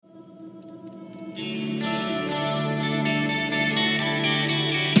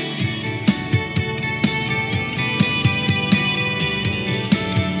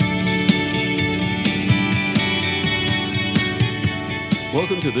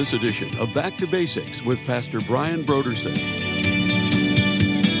Welcome to this edition of Back to Basics with Pastor Brian Brodersen.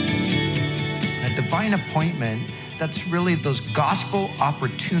 A divine appointment, that's really those gospel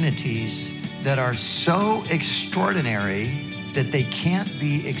opportunities that are so extraordinary that they can't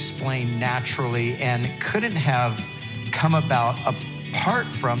be explained naturally and couldn't have come about apart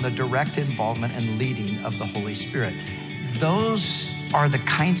from the direct involvement and leading of the Holy Spirit. Those are the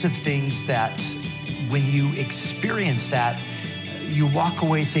kinds of things that when you experience that, you walk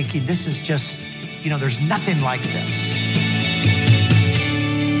away thinking, this is just, there's nothing like this.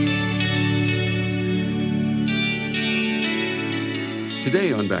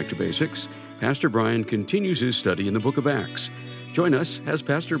 Today on Back to Basics, Pastor Brian continues his study in the book of Acts. Join us as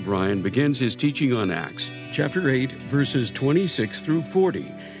Pastor Brian begins his teaching on Acts, chapter 8, verses 26 through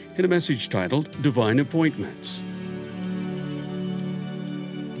 40, in a message titled Divine Appointments.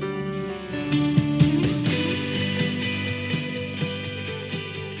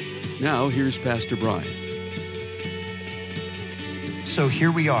 Now, here's Pastor Brian. So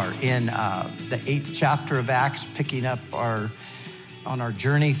here we are in the 8th chapter of Acts, picking up on our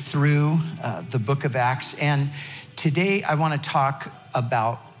journey through the book of Acts. And today I want to talk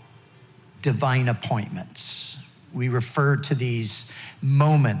about divine appointments. We refer to these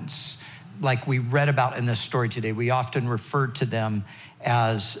moments like we read about in this story today. We often refer to them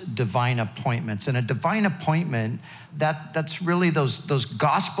as divine appointments. And a divine appointment, that's really those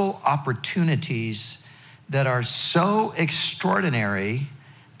gospel opportunities that are so extraordinary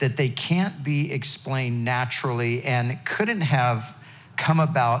that they can't be explained naturally and couldn't have come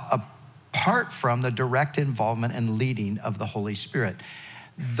about apart from the direct involvement and leading of the Holy Spirit.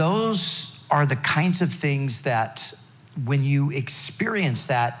 Those are the kinds of things that when you experience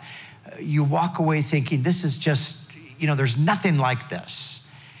that, you walk away thinking, this is just, there's nothing like this.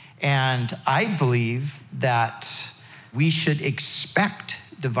 And I believe that we should expect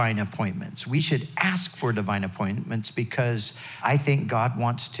divine appointments. We should ask for divine appointments because I think God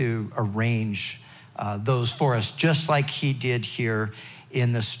wants to arrange those for us, just like he did here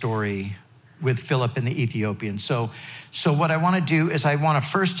in the story with Philip and the Ethiopian. So what I want to do is I want to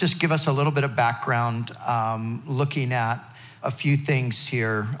first just give us a little bit of background, looking at a few things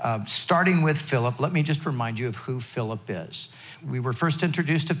here. Starting with Philip, let me just remind you of who Philip is. We were first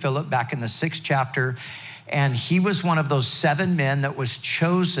introduced to Philip back in the 6th chapter, and he was one of those 7 men that was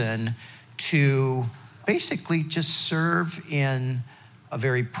chosen to basically just serve in a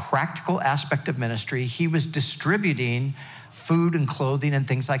very practical aspect of ministry. He was distributing food and clothing and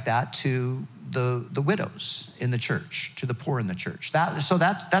things like that to the widows in the church, to the poor in the church.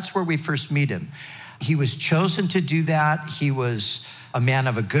 That's where we first meet him. He was chosen to do that. He was a man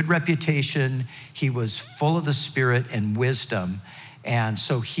of a good reputation. He was full of the Spirit and wisdom. And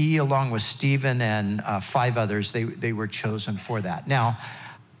so he, along with Stephen and 5 others, they were chosen for that. Now,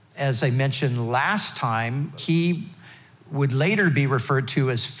 as I mentioned last time, he would later be referred to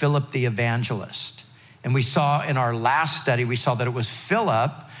as Philip the Evangelist. And we saw in our last study, that it was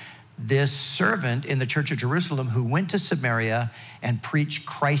Philip, this servant in the church of Jerusalem, who went to Samaria and preached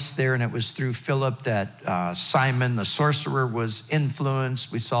Christ there. And it was through Philip that Simon the sorcerer was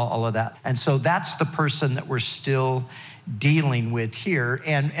influenced. We saw all of that. And so that's the person that we're still dealing with here.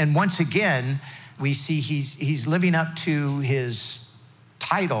 And once again, we see he's living up to his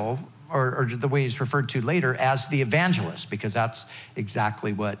title, or the way he's referred to later as the evangelist, because that's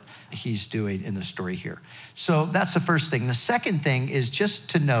exactly what he's doing in the story here. So that's the first thing. The second thing is just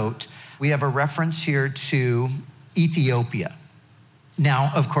to note, we have a reference here to Ethiopia.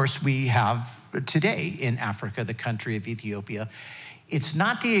 Now, of course, we have today in Africa, the country of Ethiopia. It's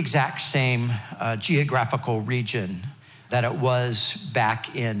not the exact same geographical region that it was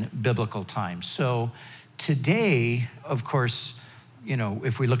back in biblical times. So today, of course,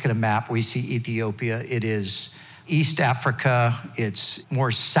 if we look at a map, we see Ethiopia. It is East Africa. It's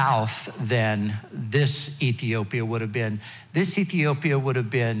more south than this Ethiopia would have been. This Ethiopia would have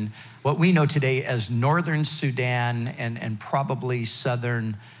been what we know today as northern Sudan and probably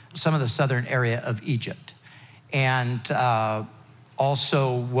some of the southern area of Egypt. And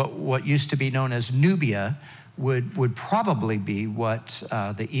also what used to be known as Nubia would probably be what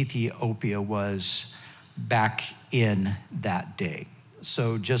the Ethiopia was back in that day.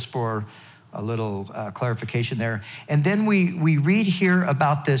 So just for a little clarification there. And then we read here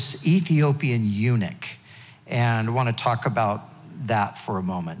about this Ethiopian eunuch, and I want to talk about that for a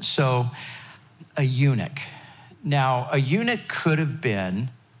moment. So a eunuch. Now, a eunuch could have been,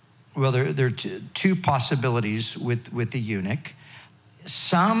 there are 2 possibilities with the eunuch.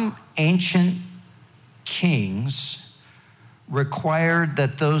 Some ancient kings required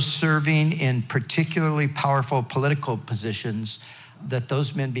that those serving in particularly powerful political positions that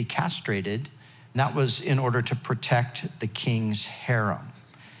those men be castrated. And that was in order to protect the king's harem.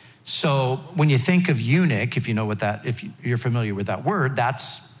 So when you think of eunuch, if you're familiar with that word,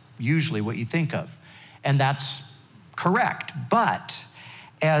 that's usually what you think of. And that's correct. But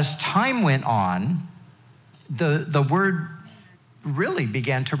as time went on, the word really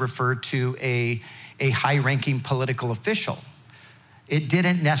began to refer to a high-ranking political official. It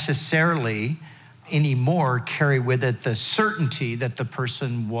didn't necessarily anymore carry with it the certainty that the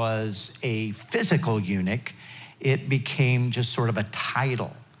person was a physical eunuch. It became just sort of a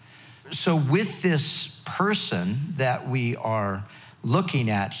title. So with this person that we are looking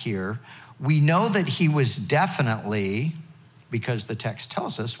at here, we know that he was definitely, because the text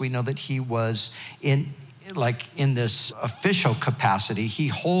tells us, we know that he was in this official capacity. He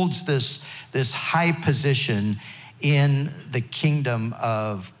holds this high position in the kingdom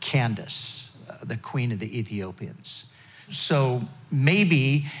of Candace, the queen of the Ethiopians. So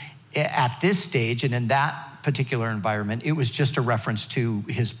maybe at this stage and in that particular environment, it was just a reference to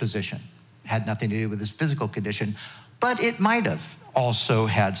his position. It had nothing to do with his physical condition, but it might have also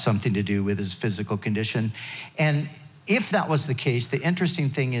had something to do with his physical condition. And if that was the case, the interesting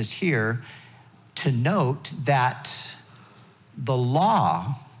thing is here to note that the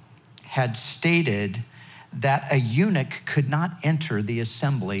law had stated that a eunuch could not enter the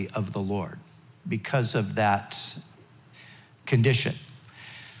assembly of the Lord because of that condition.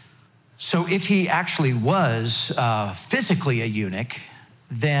 So if he actually was physically a eunuch,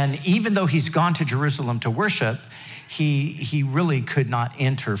 then even though he's gone to Jerusalem to worship, he really could not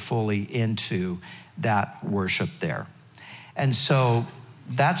enter fully into that worship there. And so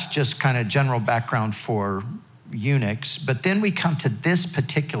that's just kind of general background for eunuchs. But then we come to this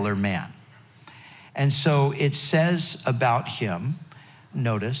particular man. And so it says about him,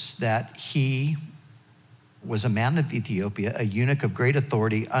 notice that he was a man of Ethiopia, a eunuch of great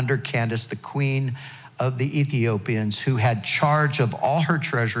authority under Candace, the queen of the Ethiopians, who had charge of all her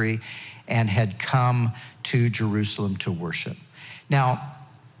treasury and had come to Jerusalem to worship. Now,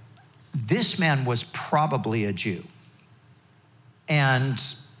 this man was probably a Jew. And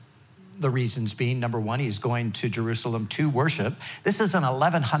the reasons being, number one, he's going to Jerusalem to worship. This is an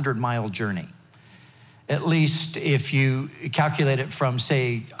 1,100-mile journey. At least if you calculate it from,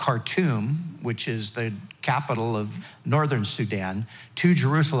 say, Khartoum, which is the capital of northern Sudan, to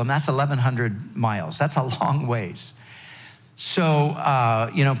Jerusalem, that's 1,100 miles. That's a long ways. So,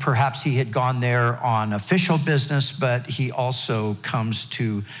 perhaps he had gone there on official business, but he also comes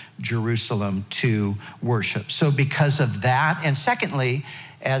to Jerusalem to worship. So because of that, and secondly,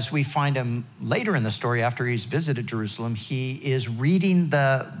 as we find him later in the story, after he's visited Jerusalem, he is reading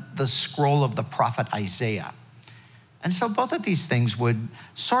the scroll of the prophet Isaiah. And so both of these things would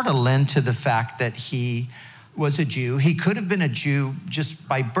sort of lend to the fact that he was a Jew. He could have been a Jew just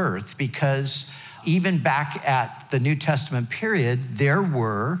by birth, because even back at the New Testament period, there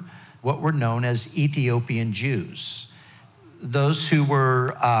were what were known as Ethiopian Jews. Those who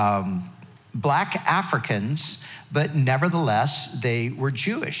were Black Africans, but nevertheless, they were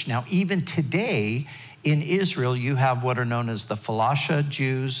Jewish. Now, even today in Israel, you have what are known as the Falasha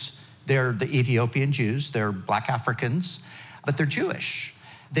Jews. They're the Ethiopian Jews. They're Black Africans, but they're Jewish.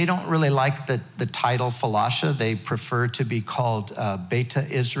 They don't really like the title Falasha. They prefer to be called Beta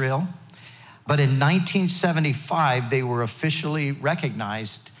Israel. But in 1975, they were officially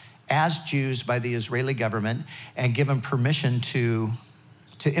recognized as Jews by the Israeli government and given permission to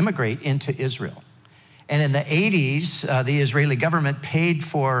immigrate into Israel. And in the 80s, the Israeli government paid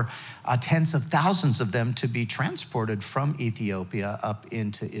for tens of thousands of them to be transported from Ethiopia up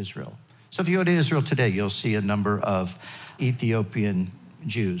into Israel. So if you go to Israel today, you'll see a number of Ethiopian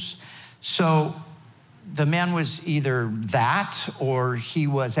Jews. So the man was either that, or he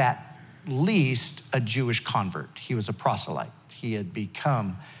was at least a Jewish convert. He was a proselyte. He had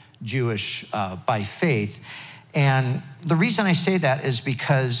become Jewish by faith. And the reason I say that is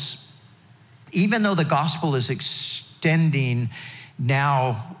because even though the gospel is extending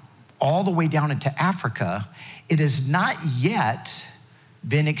now all the way down into Africa, it has not yet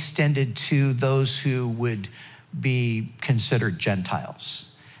been extended to those who would be considered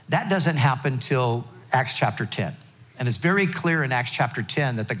Gentiles. That doesn't happen till Acts chapter 10. And it's very clear in Acts chapter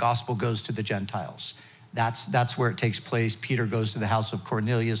 10 that the gospel goes to the Gentiles. That's where it takes place. Peter goes to the house of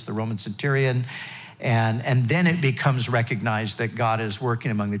Cornelius, the Roman centurion, and then it becomes recognized that God is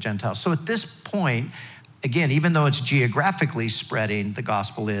working among the Gentiles. So at this point, again, even though it's geographically spreading, the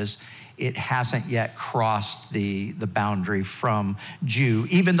gospel it hasn't yet crossed the boundary from Jew.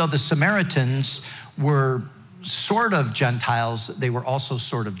 Even though the Samaritans were sort of Gentiles, they were also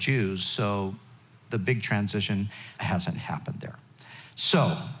sort of Jews. So the big transition hasn't happened there.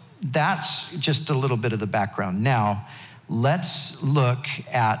 So that's just a little bit of the background. Now, let's look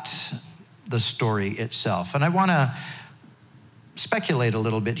at the story itself. And I want to speculate a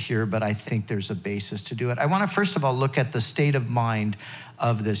little bit here, but I think there's a basis to do it. I want to first of all look at the state of mind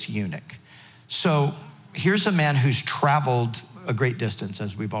of this eunuch. So here's a man who's traveled a great distance,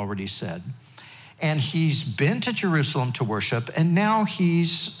 as we've already said, and he's been to Jerusalem to worship, and now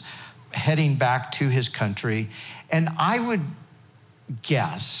he's heading back to his country. And I would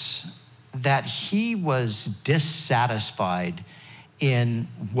guess that he was dissatisfied in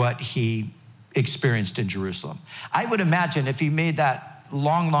what he experienced in Jerusalem. I would imagine if he made that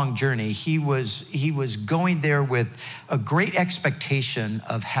long journey, he was going there with a great expectation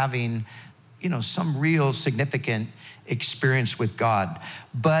of having, some real significant experience with God.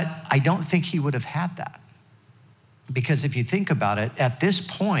 But I don't think he would have had that. Because if you think about it, at this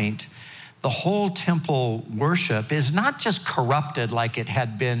point, the whole temple worship is not just corrupted like it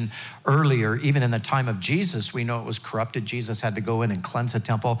had been earlier. Even in the time of Jesus, we know it was corrupted. Jesus had to go in and cleanse the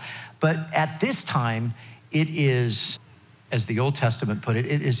temple. But at this time, it is, as the Old Testament put it,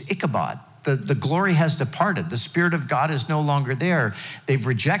 it is Ichabod. The glory has departed. The Spirit of God is no longer there. They've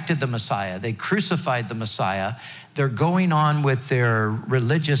rejected the Messiah. They crucified the Messiah. They're going on with their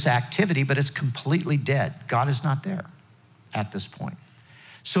religious activity, but it's completely dead. God is not there at this point.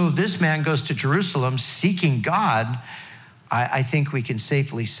 So if this man goes to Jerusalem seeking God, I think we can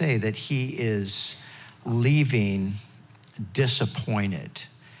safely say that he is leaving disappointed.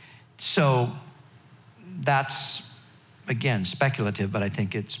 So that's, again, speculative, but I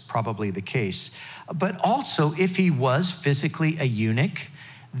think it's probably the case. But also, if he was physically a eunuch,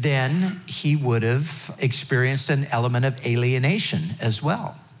 then he would have experienced an element of alienation as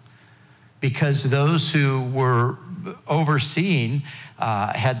well. Because those who were overseeing,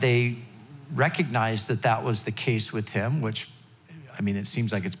 had they recognized that that was the case with him, which, it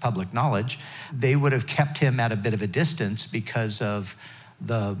seems like it's public knowledge, they would have kept him at a bit of a distance because of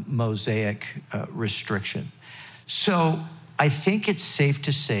the Mosaic restriction. So I think it's safe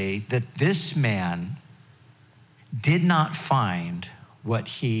to say that this man did not find what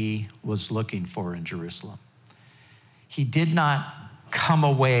he was looking for in Jerusalem. He did not come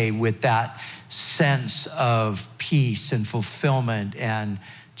away with that sense of peace and fulfillment and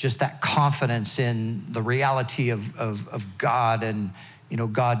just that confidence in the reality of God and,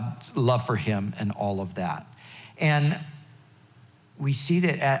 God's love for him and all of that. And we see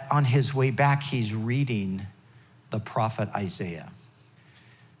that on his way back, he's reading the prophet Isaiah.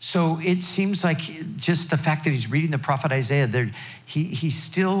 So it seems like just the fact that he's reading the prophet Isaiah, he's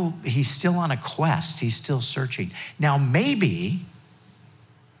still on a quest. He's still searching. Now, maybe,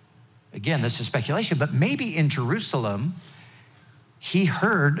 again, this is speculation, but maybe in Jerusalem, he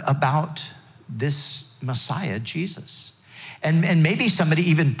heard about this Messiah, Jesus. And maybe somebody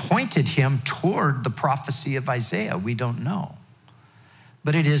even pointed him toward the prophecy of Isaiah. We don't know.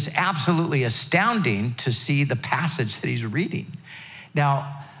 But it is absolutely astounding to see the passage that he's reading.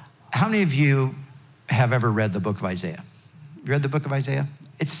 Now, how many of you have ever read the book of Isaiah? You read the book of Isaiah?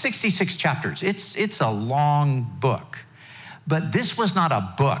 It's 66 chapters. It's a long book. But this was not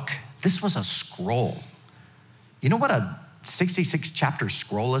a book. This was a scroll. You know what a 66 chapter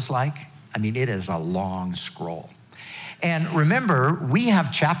scroll is like? It is a long scroll. And remember, we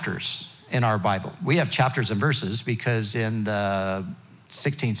have chapters in our Bible. We have chapters and verses because in the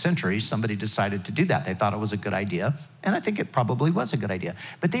 16th century, somebody decided to do that. They thought it was a good idea, and I think it probably was a good idea,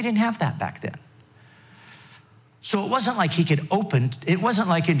 but they didn't have that back then. So it wasn't like he could open, it wasn't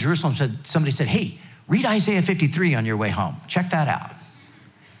like in Jerusalem somebody said, hey, read Isaiah 53 on your way home. Check that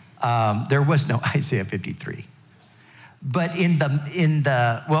out. There was no Isaiah 53. But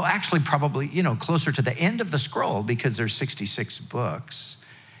probably, closer to the end of the scroll, because there's 66 books,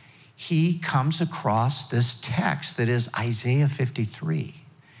 he comes across this text that is Isaiah 53.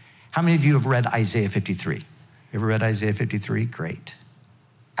 How many of you have read Isaiah 53? You ever read Isaiah 53? Great.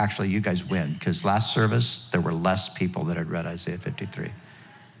 Actually, you guys win, because last service, there were less people that had read Isaiah 53.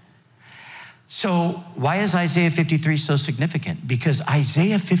 So why is Isaiah 53 so significant? Because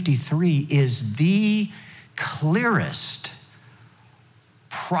Isaiah 53 is the clearest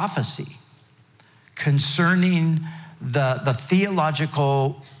prophecy concerning the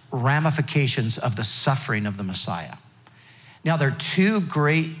theological ramifications of the suffering of the Messiah. Now, there are two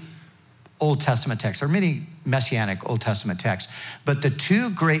great Old Testament texts. There are many messianic Old Testament texts, but the two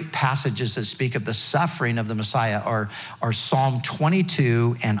great passages that speak of the suffering of the Messiah are Psalm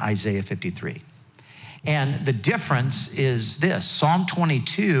 22 and Isaiah 53. And the difference is this: Psalm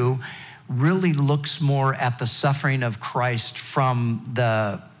 22 really looks more at the suffering of Christ from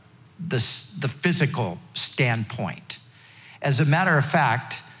the physical standpoint. As a matter of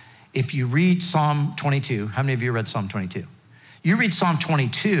fact, if you read Psalm 22, how many of you read Psalm 22? You read Psalm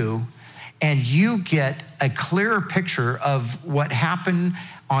 22 and you get a clearer picture of what happened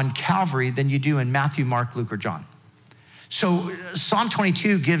on Calvary than you do in Matthew, Mark, Luke, or John. So Psalm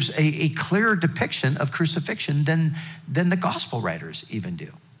 22 gives a clearer depiction of crucifixion than the gospel writers even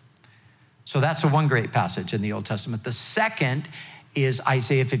do. So that's one great passage in the Old Testament. The second is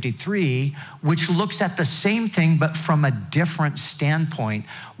Isaiah 53, which looks at the same thing, but from a different standpoint.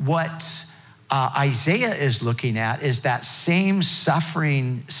 What Isaiah is looking at is that same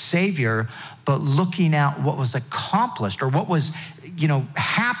suffering Savior, but looking at what was accomplished or what was,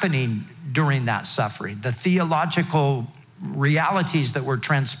 happening during that suffering, the theological realities that were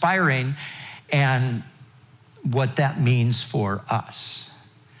transpiring and what that means for us.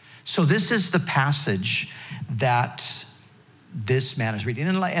 So this is the passage that this man is reading.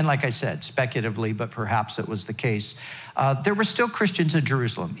 And like I said, speculatively, but perhaps it was the case, there were still Christians in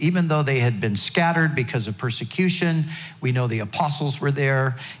Jerusalem, even though they had been scattered because of persecution. We know the apostles were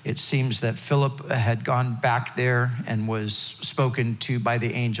there. It seems that Philip had gone back there and was spoken to by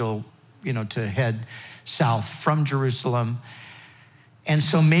the angel, to head south from Jerusalem. And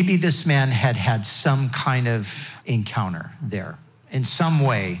so maybe this man had some kind of encounter there. In some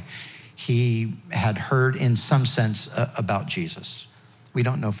way, he had heard in some sense about Jesus. We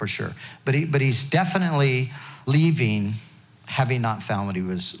don't know for sure. But he's definitely leaving, having not found what he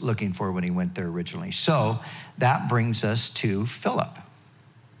was looking for when he went there originally. So that brings us to Philip.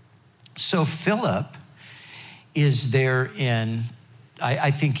 So Philip is there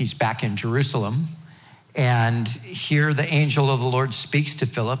I think he's back in Jerusalem. And here the angel of the Lord speaks to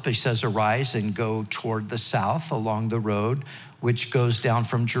Philip. He says, arise and go toward the south along the road, which goes down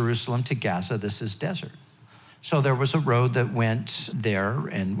from Jerusalem to Gaza. This is desert. So there was a road that went there,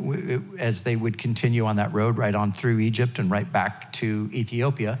 and as they would continue on that road, right on through Egypt and right back to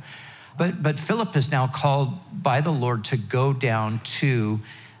Ethiopia. But Philip is now called by the Lord to go down to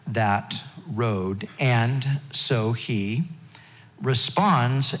that road. And so he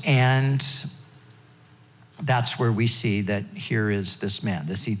responds, and that's where we see that here is this man,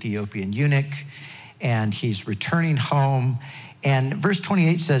 this Ethiopian eunuch, and he's returning home. And verse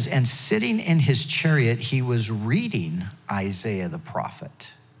 28 says, and sitting in his chariot, he was reading Isaiah the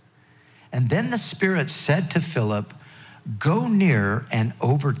prophet. And then the Spirit said to Philip, go near and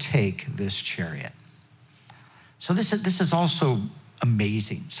overtake this chariot. So this is also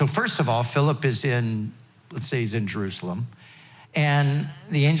amazing. So first of all, Philip is let's say he's in Jerusalem. And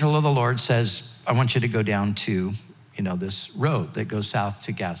the angel of the Lord says, I want you to go down to, this road that goes south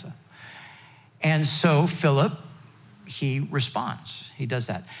to Gaza. And so Philip, he responds. He does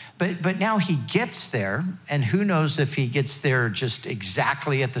that. But now he gets there, and who knows if he gets there just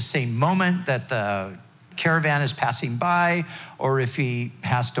exactly at the same moment that the caravan is passing by, or if he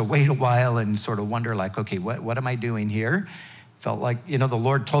has to wait a while and sort of wonder like, okay, what am I doing here? Felt like, the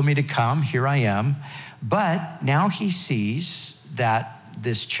Lord told me to come, here I am. But now he sees that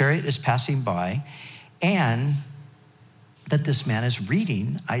this chariot is passing by and that this man is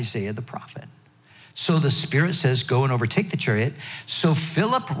reading Isaiah the prophet. So the Spirit says, go and overtake the chariot. So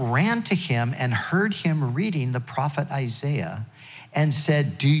Philip ran to him and heard him reading the prophet Isaiah and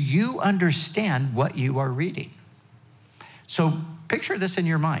said, do you understand what you are reading? So picture this in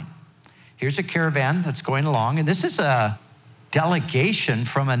your mind. Here's a caravan that's going along, and this is a delegation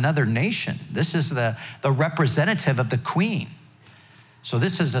from another nation. This is the representative of the queen. So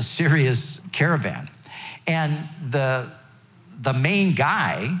this is a serious caravan. And the main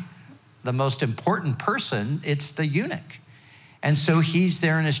guy, the most important person, it's the eunuch. And so he's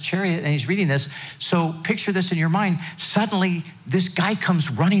there in his chariot and he's reading this. So picture this in your mind. Suddenly, this guy comes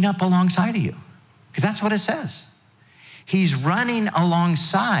running up alongside of you, because that's what it says. He's running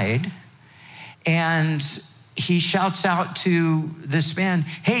alongside and he shouts out to this man,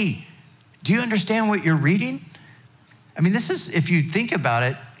 hey, do you understand what you're reading? I mean, this is, if you think about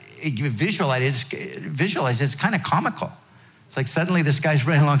it, visualize it, it's kind of comical. It's like suddenly this guy's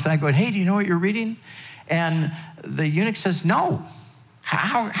running alongside going, hey, do you know what you're reading? And the eunuch says, no.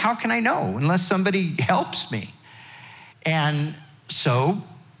 How can I know unless somebody helps me? And so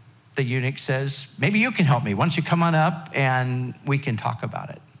the eunuch says, maybe you can help me. Why don't you come on up and we can talk about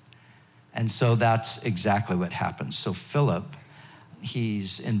it? And so that's exactly what happens. So Philip,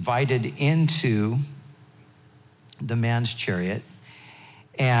 he's invited into the man's chariot,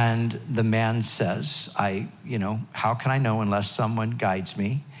 and the man says, how can I know unless someone guides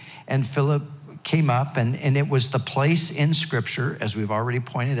me? And Philip came up, and it was the place in Scripture, as we've already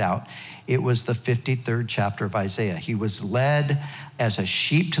pointed out, it was the 53rd chapter of Isaiah. He was led as a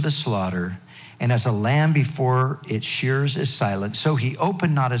sheep to the slaughter, And as a lamb before its shears is silent, so he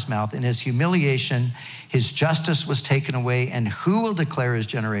opened not his mouth. In his humiliation, his justice was taken away. And who will declare his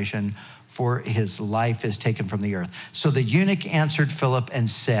generation? For his life is taken from the earth. So the eunuch answered Philip and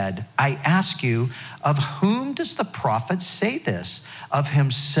said, I ask you, of whom does the prophet say this? Of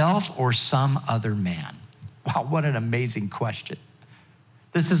himself or some other man? Wow, what an amazing question.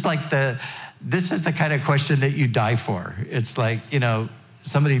 This is the kind of question that you die for. It's like,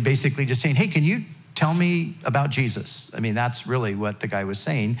 somebody basically just saying, hey, can you tell me about Jesus? I mean, that's really what the guy was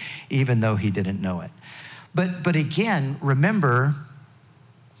saying, even though he didn't know it. But again, remember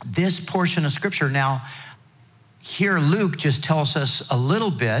this portion of scripture. Now, here Luke just tells us a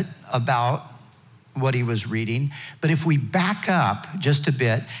little bit about what he was reading. But if we back up just a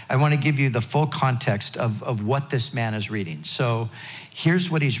bit, I want to give you the full context of what this man is reading. So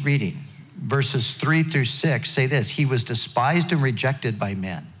here's what he's reading. Verses 3-6 say this: he was despised and rejected by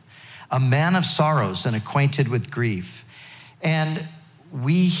men, a man of sorrows and acquainted with grief. And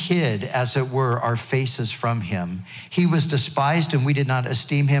we hid, as it were, our faces from him. He was despised and we did not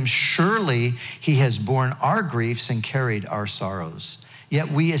esteem him. Surely he has borne our griefs and carried our sorrows. Yet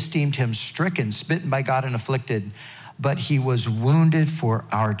we esteemed him stricken, smitten by God and afflicted. But he was wounded for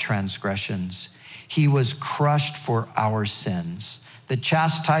our transgressions. He was crushed for our sins. The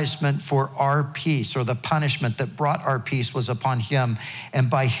chastisement for our peace, or the punishment that brought our peace, was upon him. And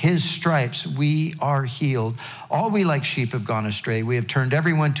by his stripes we are healed. All we like sheep have gone astray. We have turned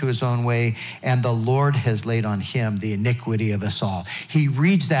everyone to his own way, and the Lord has laid on him the iniquity of us all. He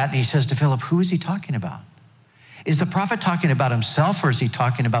reads that and he says to Philip, who is he talking about? Is the prophet talking about himself, or is he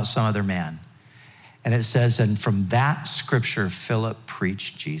talking about some other man? And it says, and from that scripture, Philip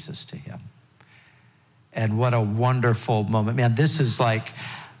preached Jesus to him. And what a wonderful moment. Man, this is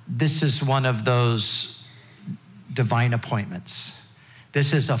one of those divine appointments.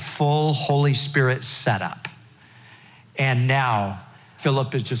 This is a full Holy Spirit setup. And now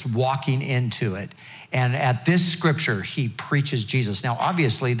Philip is just walking into it. And at this scripture, he preaches Jesus. Now,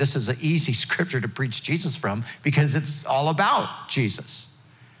 obviously, this is an easy scripture to preach Jesus from because it's all about Jesus.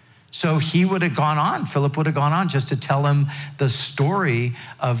 So Philip would have gone on just to tell him the story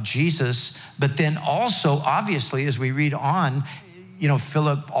of Jesus. But then also, obviously, as we read on,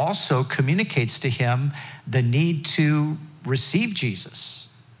 Philip also communicates to him the need to receive Jesus,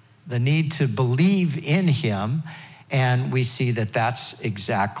 the need to believe in him. And we see that that's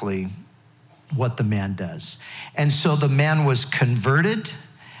exactly what the man does. And so the man was converted.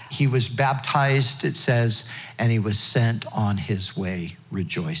 He was baptized, it says, and he was sent on his way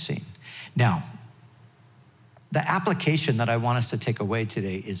rejoicing. Now, the application that I want us to take away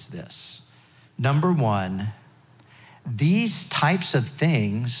today is this. Number one, these types of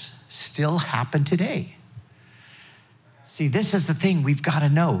things still happen today. See, this is the thing we've got to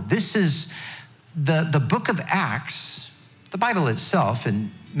know. This is the book of Acts, the Bible itself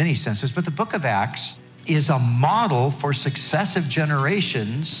in many senses, but the book of Acts is a model for successive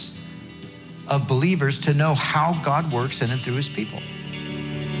generations of believers to know how God works in and through his people.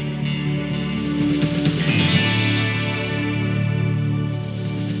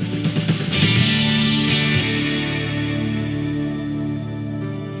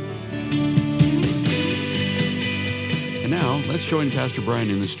 And now, let's join Pastor Brian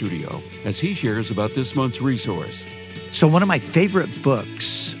in the studio as he shares about this month's resource. So one of my favorite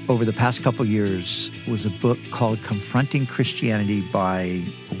books over the past couple years was a book called Confronting Christianity by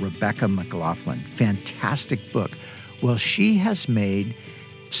Rebecca McLaughlin. Fantastic book. Well, she has made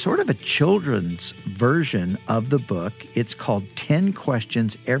sort of a children's version of the book. It's called 10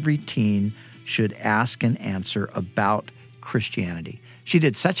 Questions Every Teen Should Ask and Answer About Christianity. She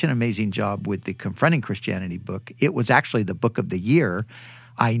did such an amazing job with the Confronting Christianity book. It was actually the book of the year.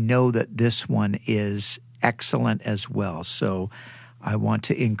 I know that this one is excellent as well. So I want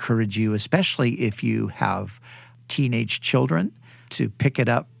to encourage you, especially if you have teenage children, to pick it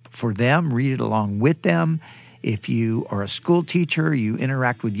up for them, read it along with them. If you are a school teacher, you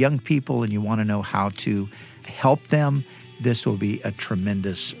interact with young people and you want to know how to help them, this will be a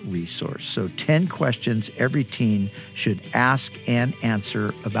tremendous resource. So 10 questions every teen should ask and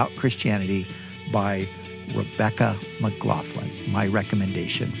answer about Christianity by Rebecca McLaughlin, my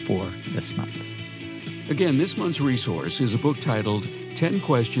recommendation for this month. Again, this month's resource is a book titled 10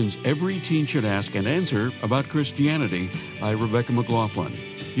 Questions Every Teen Should Ask and Answer About Christianity by Rebecca McLaughlin.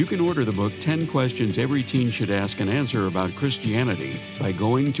 You can order the book 10 Questions Every Teen Should Ask and Answer About Christianity by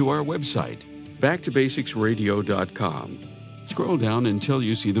going to our website, backtobasicsradio.com. Scroll down until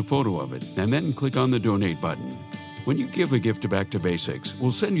you see the photo of it, and then click on the donate button. When you give a gift to Back to Basics,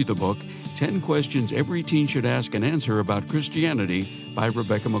 we'll send you the book 10 Questions Every Teen Should Ask and Answer About Christianity by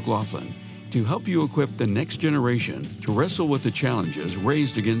Rebecca McLaughlin. to help you equip the next generation to wrestle with the challenges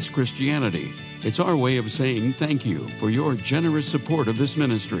raised against Christianity. It's our way of saying thank you for your generous support of this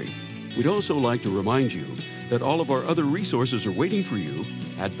ministry. We'd also like to remind you that all of our other resources are waiting for you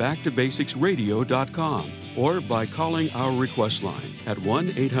at backtobasicsradio.com or by calling our request line at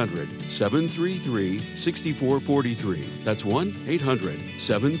 1-800-733-6443. That's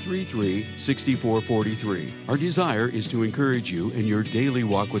 1-800-733-6443. Our desire is to encourage you in your daily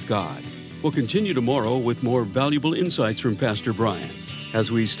walk with God. We'll continue tomorrow with more valuable insights from Pastor Brian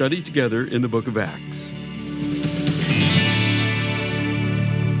as we study together in the book of Acts.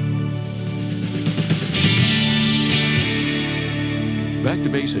 Back to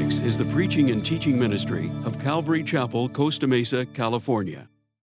Basics is the preaching and teaching ministry of Calvary Chapel, Costa Mesa, California.